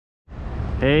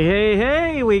Hey, hey,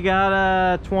 hey, we got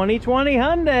a 2020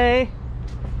 Hyundai.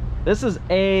 This is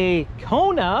a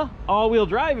Kona all-wheel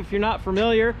drive if you're not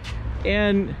familiar.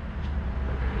 And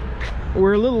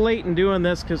we're a little late in doing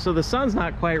this so the sun's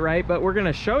not quite right, but we're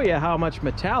gonna show you how much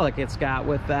metallic it's got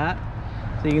with that.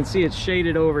 So you can see it's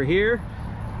shaded over here,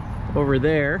 over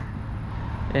there.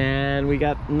 And we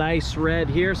got nice red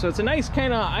here. So it's a nice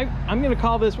kind of, I'm gonna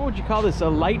call this, what would you call this? A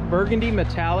light burgundy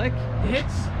metallic?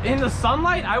 It's in the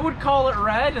sunlight, I would call it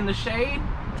red. In the shade,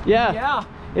 yeah.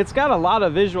 It's got a lot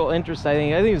of visual interest, I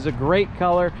think. I think it's a great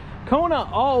color. Kona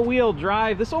all-wheel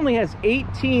drive. This only has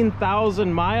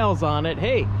 18,000 miles on it.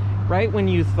 Hey, right when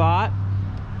you thought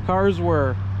cars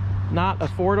were not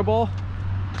affordable,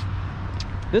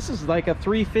 this is like a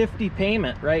 $350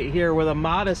 payment right here with a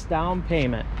modest down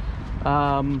payment.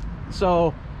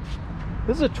 So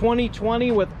this is a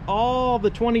 2020 with all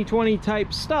the 2020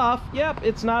 type stuff. Yep,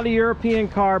 it's not a European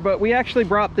car, but we actually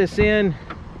brought this in.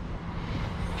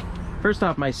 First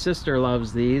off, my sister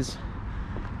loves these,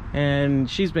 and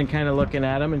she's been kind of looking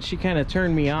at them, and she kind of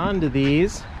turned me on to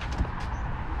these.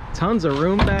 Tons of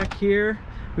room back here.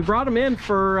 We brought them in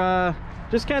for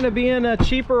just kind of being a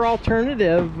cheaper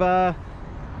alternative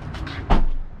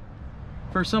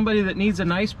for somebody that needs a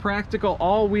nice practical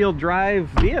all-wheel drive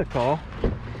vehicle.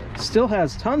 Still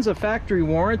has tons of factory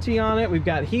warranty on it. We've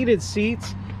got heated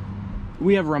seats.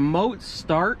 We have remote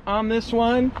start on this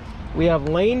one. We have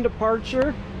lane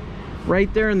departure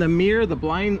right there in the mirror. The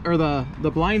blind, or the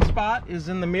blind spot is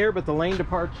in the mirror, but the lane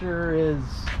departure is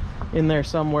in there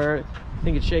somewhere. I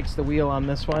think it shakes the wheel on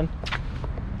this one.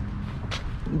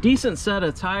 Decent set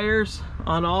of tires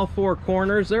on all four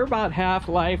corners. They're about half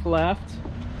life left.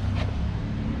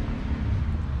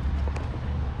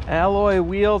 Alloy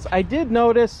wheels. I did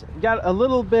notice, got a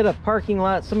little bit of parking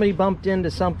lot. Somebody bumped into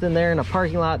something there in a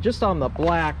parking lot just on the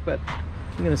black, but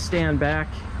I'm gonna stand back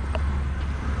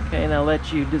and I'll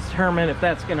let you determine if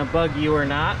that's gonna bug you or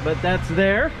not, but that's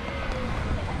there.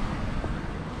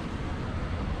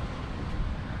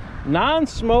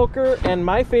 Non-smoker, and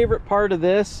my favorite part of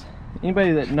this,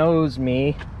 anybody that knows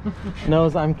me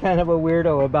knows I'm kind of a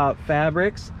weirdo about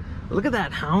fabrics. Look at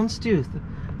that houndstooth.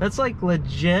 That's like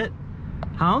legit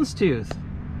houndstooth,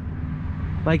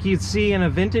 like you'd see in a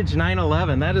vintage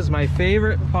 911. That is my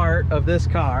favorite part of this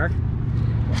car.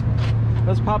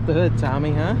 Let's pop the hood,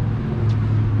 Tommy, huh?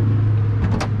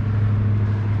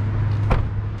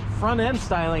 Front end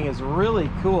styling is really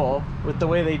cool with the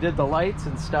way they did the lights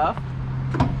and stuff.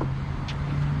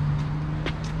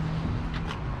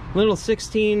 Little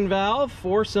 16 valve,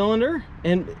 4-cylinder,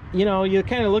 and you know, you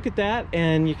kind of look at that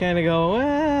and you kind of go,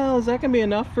 well, is that gonna be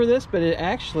enough for this? But it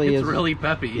actually is really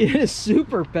peppy. It is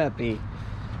super peppy.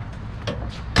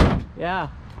 Yeah.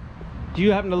 Do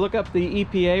you happen to look up the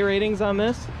EPA ratings on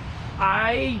this?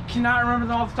 I cannot remember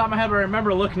them off the top of my head, but I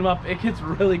remember looking them up. It gets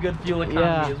really good fuel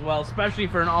economy as well, especially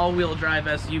for an all-wheel drive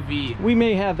SUV. We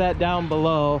may have that down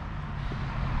below.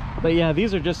 But yeah,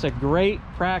 these are just a great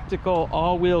practical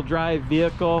all-wheel drive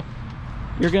vehicle.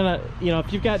 You're gonna, you know,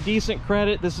 if you've got decent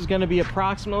credit, this is gonna be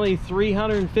approximately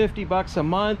 $350 a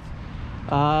month.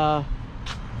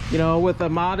 You know, with a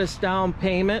modest down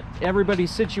payment. Everybody's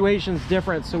situation's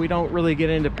different, so we don't really get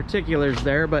into particulars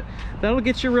there, but that'll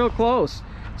get you real close.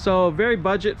 So very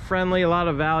budget friendly, a lot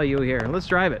of value here. Let's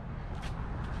drive it.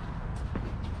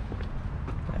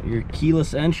 Your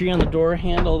keyless entry on the door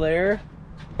handle there.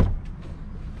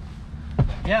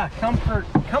 Yeah, comfort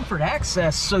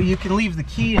access, so you can leave the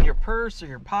key in your purse or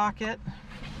your pocket.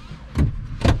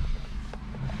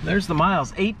 There's the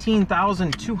miles,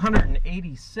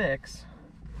 18,286.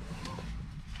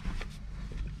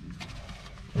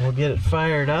 We'll get it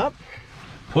fired up.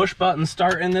 Push button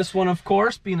start in this one, of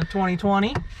course, being a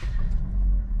 2020.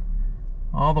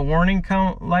 All the warning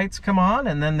lights come on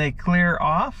and then they clear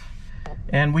off.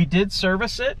 And we did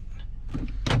service it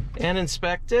and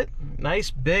inspect it.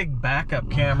 Nice big backup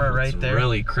camera right there.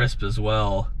 Really crisp as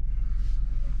well.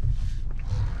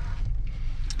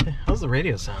 How's the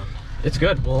radio sound? It's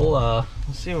good. We'll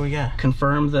let's see what we got.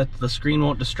 Confirm that the screen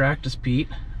won't distract us, Pete.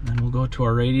 And then we'll go to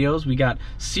our radios. We got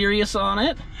Sirius on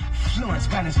it.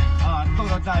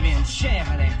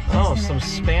 Oh, some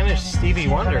Spanish Stevie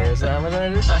Wonder. Is that what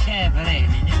that is?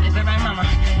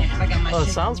 Oh,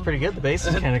 it sounds pretty good. The bass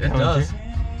is kind of coming through.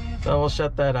 So we'll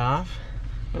shut that off.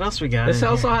 What else we got? This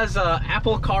also has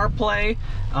Apple CarPlay,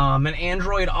 an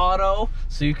Android Auto,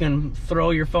 so you can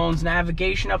throw your phone's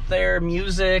navigation up there,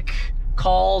 music,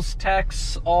 calls,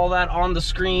 texts, all that on the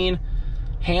screen,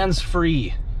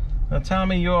 hands-free. Now,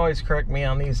 Tommy, you always correct me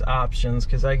on these options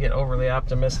because I get overly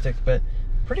optimistic, but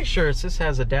pretty sure this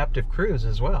has adaptive cruise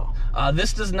as well.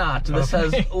 This does not. This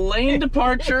has lane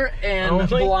departure and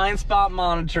blind spot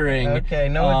monitoring. Okay,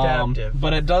 no adaptive.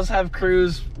 But it does have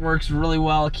cruise, works really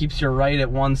well, keeps you right at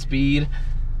 1 speed.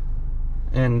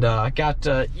 And got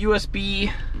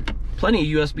USB, plenty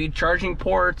of USB charging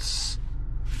ports.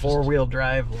 4-wheel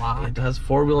drive lock. It does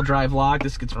 4-wheel drive lock.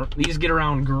 These get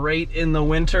around great in the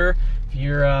winter if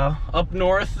you're up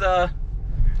north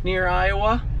near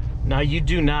Iowa. Now you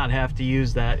do not have to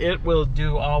use that. It will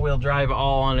do all-wheel drive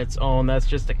all on its own. That's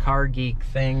just a car geek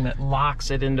thing that locks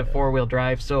it into 4-wheel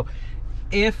drive. So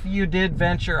if you did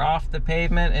venture off the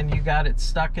pavement and you got it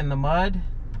stuck in the mud,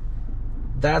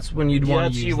 that's when you'd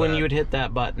want to use when you would hit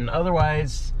that button.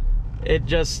 Otherwise,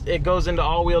 it goes into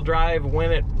all-wheel drive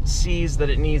when it sees that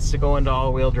it needs to go into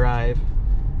all-wheel drive.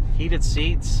 Heated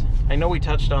seats. I know we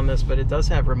touched on this, but it does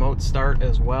have remote start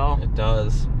as well. It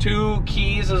does. 2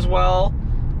 keys as well,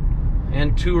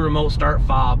 and 2 remote start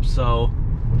fobs. So,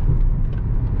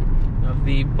 of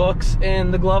the books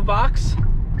in the glove box.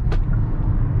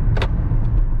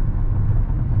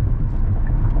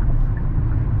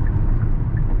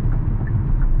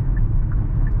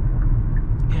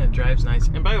 Drives nice,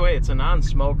 and by the way, it's a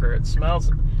non-smoker. It smells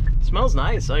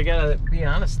nice. I gotta be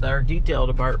honest, our detail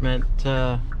department,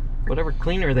 whatever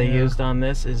cleaner they used on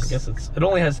this is, I guess it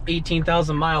only has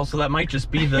 18,000 miles, so that might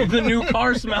just be the new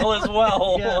car smell as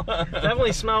well. Yeah,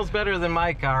 definitely smells better than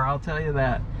my car, I'll tell you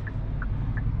that.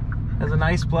 Has a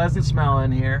nice pleasant smell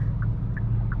in here.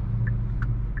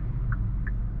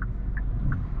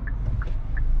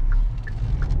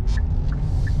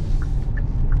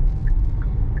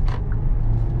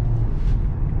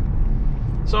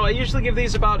 So I usually give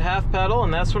these about half pedal,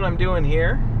 and that's what I'm doing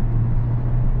here.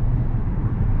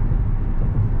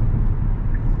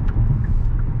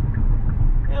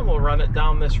 And we'll run it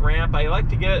down this ramp. I like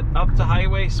to get it up to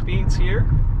highway speeds here.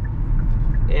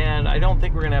 And I don't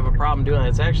think we're gonna have a problem doing it.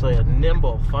 It's actually a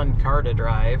nimble, fun car to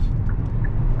drive.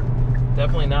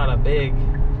 Definitely not a big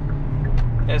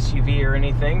SUV or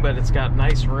anything, but it's got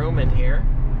nice room in here.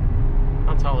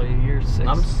 How tall are you? You're 6.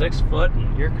 I'm 6 foot.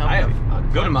 You're comfy. I have a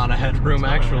good amount of headroom,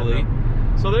 actually.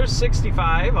 So there's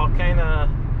 65. I'll kind of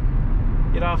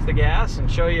get off the gas and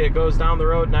show you it goes down the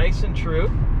road nice and true.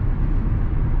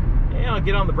 And I'll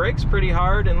get on the brakes pretty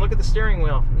hard, and look at the steering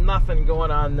wheel. Nothing going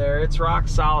on there. It's rock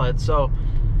solid. So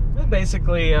it's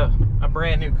basically a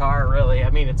brand new car, really.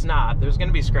 I mean, it's not. There's going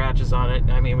to be scratches on it.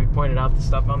 I mean, we pointed out the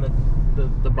stuff on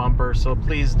the bumper, so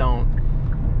please don't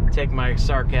take my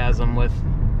sarcasm with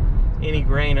any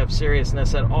grain of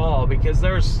seriousness at all, because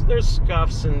there's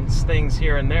scuffs and things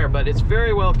here and there, but it's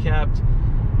very well kept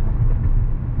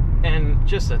and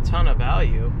just a ton of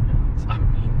value. I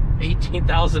mean,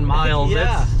 18,000 miles.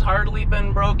 Yeah. It's hardly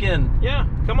been broken. Yeah,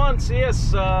 come on, see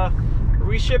us.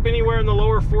 We ship anywhere in the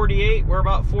lower 48. We're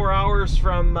about 4 hours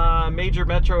from major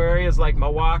metro areas like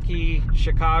Milwaukee,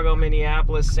 Chicago,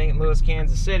 Minneapolis, St. Louis,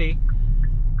 Kansas City.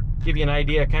 Give you an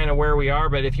idea kind of where we are,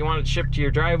 but if you want it shipped to your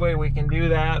driveway, we can do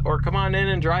that, or come on in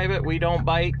and drive it. We don't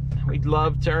bite. We'd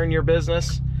love to earn your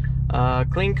business.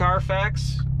 Clean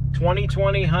Carfax,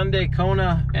 2020 Hyundai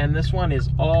Kona, and this one is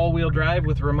all-wheel drive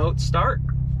with remote start.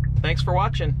 Thanks for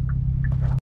watching.